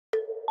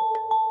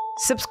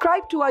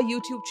Subscribe to our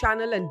YouTube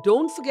channel and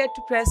don't forget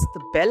to press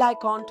the bell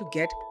icon to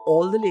get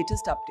all the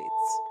latest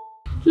updates.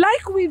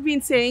 Like we've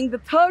been saying, the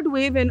third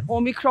wave in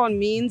Omicron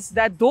means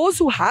that those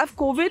who have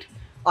COVID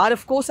are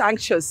of course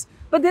anxious.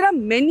 But there are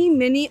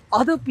many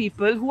other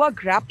people who are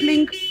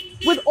grappling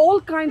with all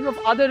kinds of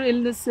other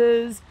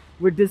illnesses,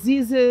 with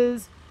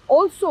diseases.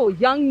 Also,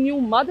 young new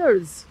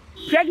mothers,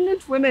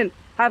 pregnant women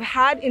have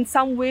had in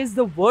some ways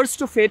the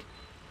worst of it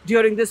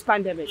during this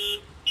pandemic.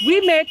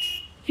 We met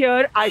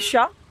here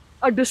Ayesha,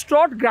 a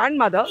distraught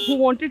grandmother who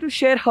wanted to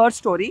share her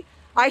story.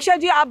 Ayesha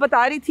जी, आप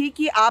बता रही थी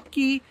कि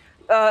आपकी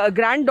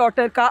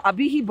grand-daughter का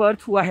अभी ही birth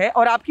हुआ है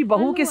और आपकी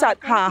बहू के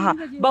साथ, हाँ,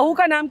 बहू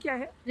का नाम क्या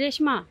है?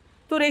 रेशमा।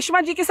 तो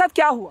रेशमा जी के साथ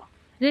क्या हुआ?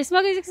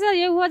 रेशमा जी के साथ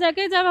ये हुआ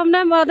जाके जब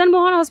हमने मदन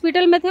मोहन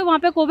हॉस्पिटल में थे, वहाँ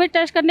पे कोविड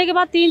टेस्ट करने के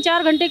बाद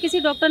 3-4 घंटे किसी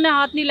डॉक्टर ने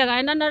हाथ नहीं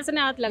लगाया, ना नर्स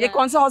ने हाथ लगाया। ये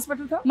कौन सा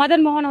हॉस्पिटल था?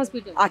 मदन मोहन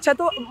हॉस्पिटल। अच्छा,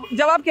 तो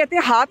जब आप कहते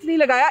हैं हाथ नहीं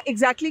लगाया,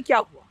 एग्जैक्टली क्या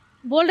हुआ?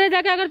 बोल रहे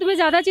थे कि अगर तुम्हें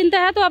ज्यादा चिंता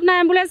है तो अपना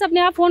एम्बुलेंस अपने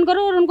आप फोन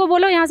करो और उनको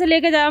बोलो यहाँ से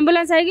लेके जाओ,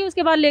 एम्बुलेंस आएगी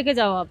उसके बाद लेके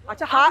जाओ आप।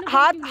 अच्छा,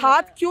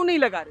 हाथ क्यों नहीं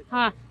लगा रहे?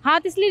 हाँ,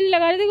 हाथ इसलिए नहीं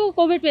लगा रहे थे कि वो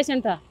कोविड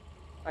पेशेंट था।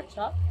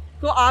 अच्छा,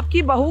 तो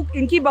आपकी बहू,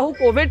 इनकी बहू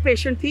कोविड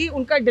पेशेंट थी,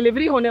 उनका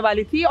डिलीवरी होने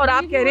वाली थी और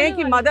आप कह रहे हैं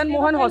कि मदन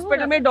मोहन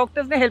हॉस्पिटल में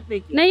डॉक्टर्स ने हेल्प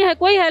नहीं की? नहीं है,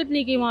 कोई हेल्प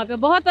नहीं की वहाँ पे,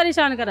 बहुत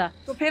परेशान करा।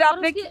 तो फिर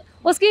आपने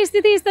उसकी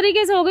स्थिति इस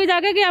तरीके से हो गई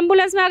जाके कि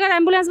एम्बुलेंस में अगर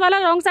एम्बुलेंस वाला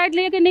रॉन्ग साइड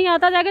लेके नहीं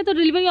आता जाके तो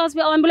डिलीवरी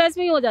एम्बुलेंस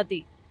में ही हो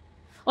जाती।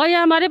 और ये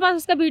हमारे पास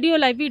उसका वीडियो,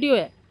 लाइव वीडियो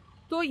है।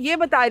 तो ये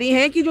बता रही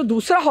हैं कि जो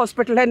दूसरा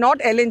हॉस्पिटल है,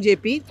 नॉट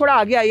LNJP, थोड़ा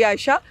आगे आइए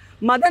आयशा,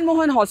 मदन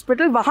मोहन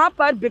हॉस्पिटल, वहाँ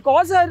पर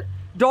because her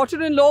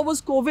daughter in law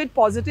was Covid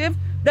positive,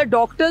 the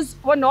doctors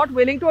were not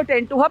willing to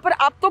attend to her. पर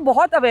अब तो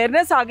बहुत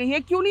अवेयरनेस आ गई है,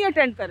 क्यों नहीं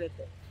अटेंड कर रहे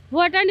थे?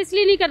 वो अटेंड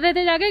इसलिए नहीं कर रहे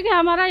थे जाके कि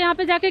हमारा यहाँ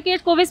पे जाके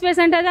केस कोविड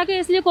पेशेंट है जाके,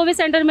 इसलिए कोविड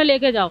सेंटर में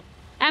लेके जाओ।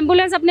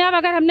 एम्बुलेंस अपने आप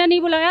अगर हमने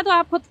नहीं बुलाया तो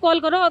आप खुद कॉल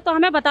करो, तो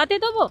हमें बताते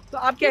तो वो। तो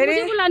आप कह रहे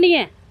हैं बुलानी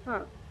है?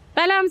 हाँ।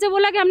 पहले हमसे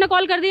बोला कि हमने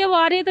कॉल कर दिया, वो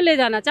आ रही है तो ले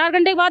जाना। 4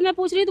 घंटे के बाद मैं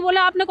पूछ रही तो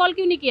बोला आपने कॉल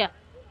क्यों नहीं किया?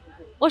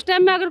 उस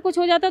टाइम में अगर कुछ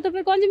हो जाता तो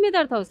फिर कौन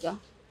जिम्मेदार था उसका?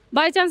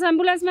 बाई चांस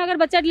एम्बुलेंस में अगर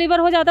बच्चा डिलीवर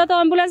हो जाता तो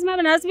एम्बुलेंस में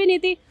नर्स भी नहीं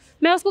थी,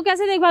 मैं उसको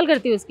कैसे देखभाल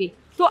करती उसकी?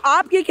 तो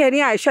आप ये कह रही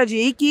हैं आयशा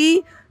जी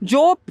कि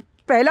जो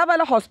पहला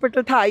वाला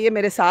हॉस्पिटल था, आइए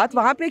मेरे साथ,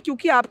 वहाँ पे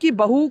क्योंकि आपकी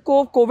बहू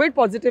को कोविड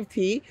पॉजिटिव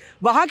थी,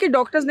 वहाँ के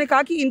डॉक्टर्स ने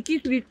कहा कि इनकी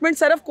ट्रीटमेंट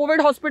सिर्फ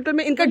कोविड हॉस्पिटल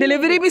में, इनका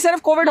डिलीवरी भी सिर्फ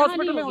कोविड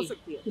हॉस्पिटल में हो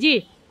सकती है।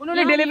 जी,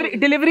 उन्होंने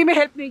डिलीवरी में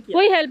हेल्प नहीं की?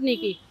 कोई हेल्प नहीं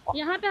की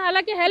यहाँ पे।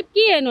 हालांकि हेल्प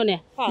की है इन्होंने।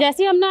 हाँ।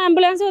 जैसे हमने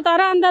एम्बुलेंस से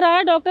उतारा, अंदर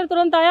आया, डॉक्टर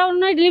तुरंत आया,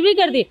 उन्होंने डिलीवरी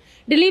कर दी।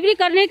 डिलीवरी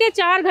करने के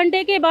 4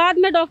 घंटे के बाद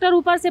में डॉक्टर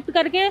ऊपर शिफ्ट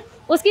करके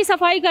उसकी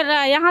सफाई कर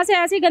रहा है, यहाँ से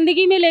ऐसी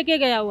गंदगी में लेके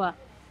गया हुआ।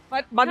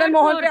 मदन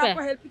मोहन पे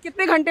आपको हेल्प,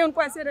 कितने घंटे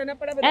उनको ऐसे रहना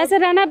पड़ा? ऐसे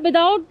रहना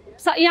विदाउट,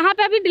 यहाँ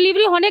पे अभी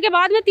डिलीवरी होने के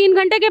बाद में 3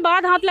 घंटे के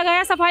बाद हाथ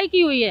लगाया, सफाई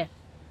की हुई है।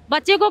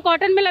 बच्चे को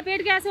कॉटन में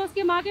लपेट के ऐसे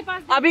उसकी माँ के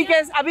पास। अभी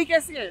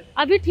कैसी है?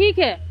 अभी ठीक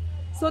है।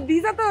 So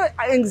these are the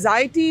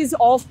anxieties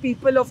of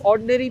people, of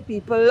ordinary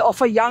people,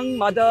 of a young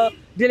mother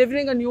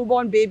delivering a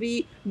newborn baby,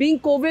 being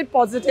COVID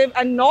positive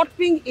and not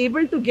being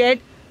able to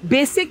get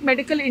basic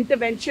medical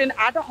intervention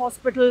at a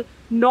hospital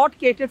not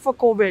catered for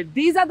COVID.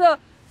 These are the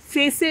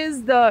faces,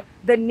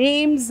 the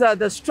names,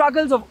 the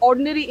struggles of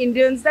ordinary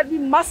Indians that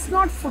we must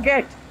not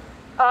forget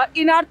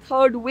in our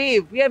third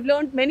wave. We have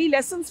learned many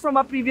lessons from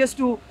our previous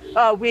 2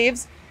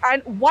 waves,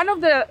 and one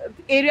of the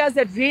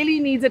areas that really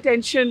needs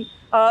attention,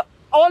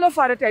 all of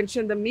our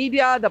attention, the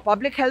media, the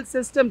public health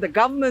system, the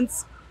governments,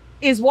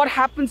 is what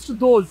happens to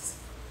those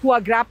who are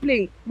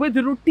grappling with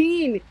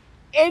routine,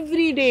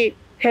 everyday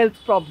health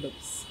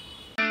problems.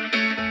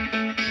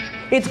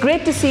 It's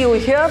great to see you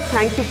here.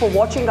 Thank you for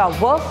watching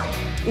our work.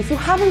 If you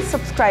haven't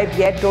subscribed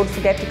yet, don't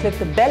forget to click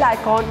the bell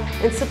icon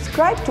and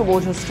subscribe to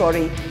Mohan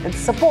Story and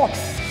support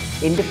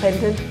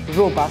independent,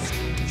 robust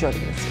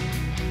journalism.